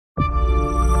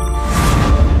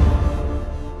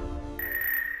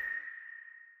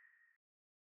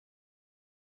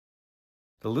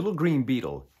The little green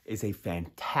beetle is a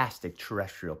fantastic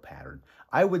terrestrial pattern.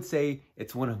 I would say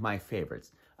it's one of my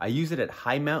favorites. I use it at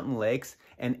high mountain lakes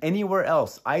and anywhere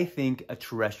else I think a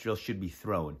terrestrial should be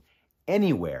thrown.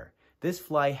 Anywhere. This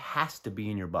fly has to be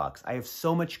in your box. I have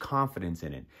so much confidence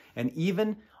in it. And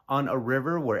even on a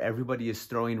river where everybody is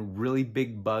throwing really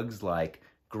big bugs like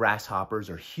grasshoppers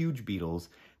or huge beetles,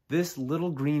 this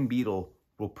little green beetle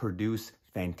will produce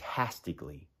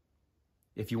fantastically.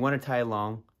 If you want to tie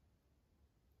along,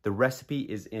 the recipe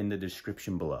is in the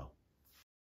description below.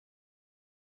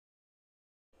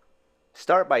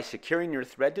 Start by securing your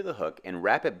thread to the hook and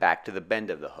wrap it back to the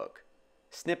bend of the hook.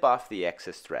 Snip off the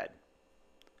excess thread.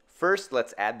 First,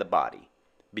 let's add the body.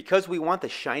 Because we want the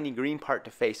shiny green part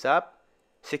to face up,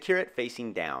 secure it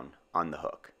facing down on the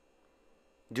hook.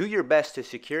 Do your best to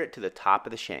secure it to the top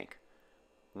of the shank.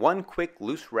 One quick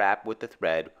loose wrap with the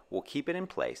thread will keep it in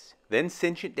place, then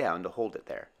cinch it down to hold it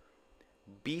there.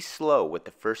 Be slow with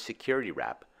the first security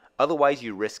wrap, otherwise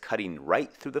you risk cutting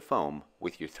right through the foam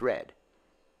with your thread.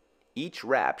 Each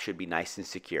wrap should be nice and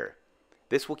secure.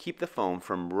 This will keep the foam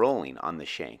from rolling on the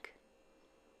shank.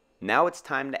 Now it's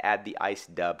time to add the ice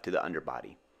dub to the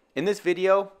underbody. In this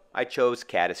video, I chose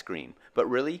Caddis Green, but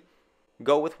really,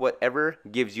 go with whatever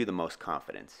gives you the most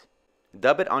confidence.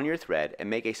 Dub it on your thread and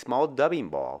make a small dubbing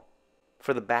ball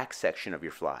for the back section of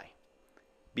your fly.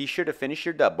 Be sure to finish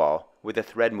your dub ball with the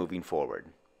thread moving forward.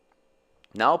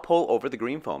 Now pull over the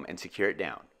green foam and secure it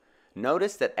down.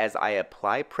 Notice that as I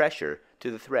apply pressure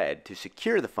to the thread to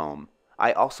secure the foam,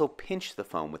 I also pinch the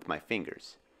foam with my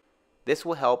fingers. This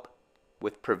will help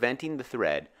with preventing the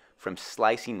thread from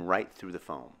slicing right through the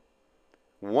foam.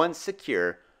 Once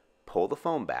secure, pull the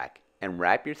foam back and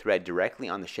wrap your thread directly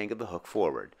on the shank of the hook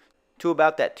forward to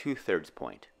about that 2/3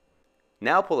 point.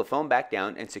 Now pull the foam back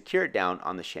down and secure it down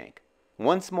on the shank.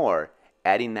 Once more,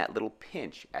 adding that little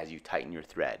pinch as you tighten your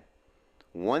thread.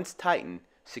 Once tightened,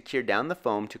 secure down the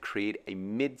foam to create a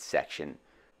midsection.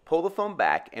 Pull the foam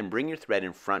back and bring your thread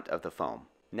in front of the foam.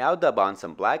 Now dub on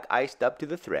some black ice dub to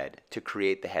the thread to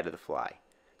create the head of the fly.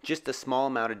 Just a small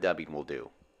amount of dubbing will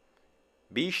do.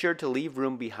 Be sure to leave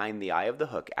room behind the eye of the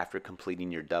hook after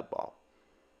completing your dub ball.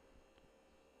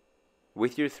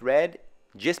 With your thread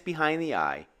just behind the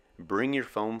eye, bring your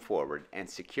foam forward and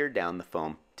secure down the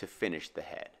foam to finish the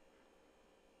head.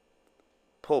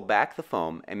 Pull back the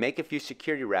foam and make a few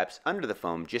security wraps under the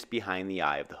foam just behind the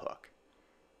eye of the hook.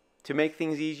 To make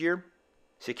things easier,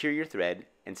 secure your thread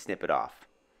and snip it off.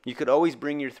 You could always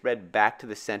bring your thread back to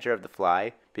the center of the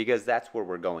fly because that's where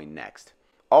we're going next.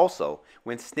 Also,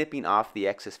 when snipping off the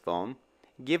excess foam,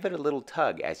 give it a little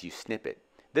tug as you snip it.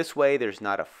 This way there's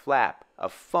not a flap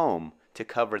of foam to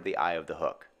cover the eye of the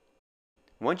hook.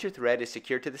 Once your thread is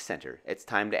secured to the center, it's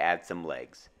time to add some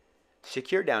legs.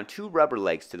 Secure down 2 rubber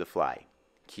legs to the fly.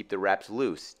 Keep the wraps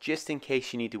loose just in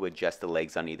case you need to adjust the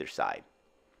legs on either side.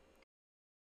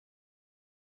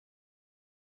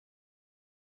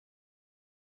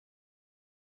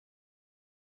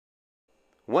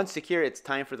 Once secure, it's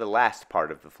time for the last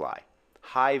part of the fly.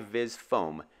 Hi-Viz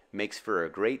foam makes for a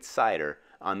great sider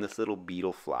on this little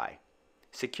beetle fly.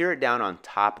 Secure it down on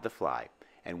top of the fly,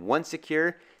 and once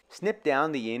secure, snip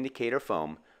down the indicator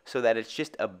foam so that it's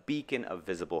just a beacon of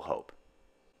visible hope.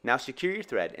 Now secure your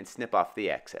thread and snip off the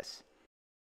excess.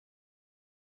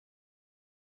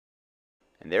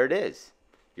 And there it is,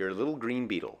 your little green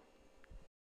beetle.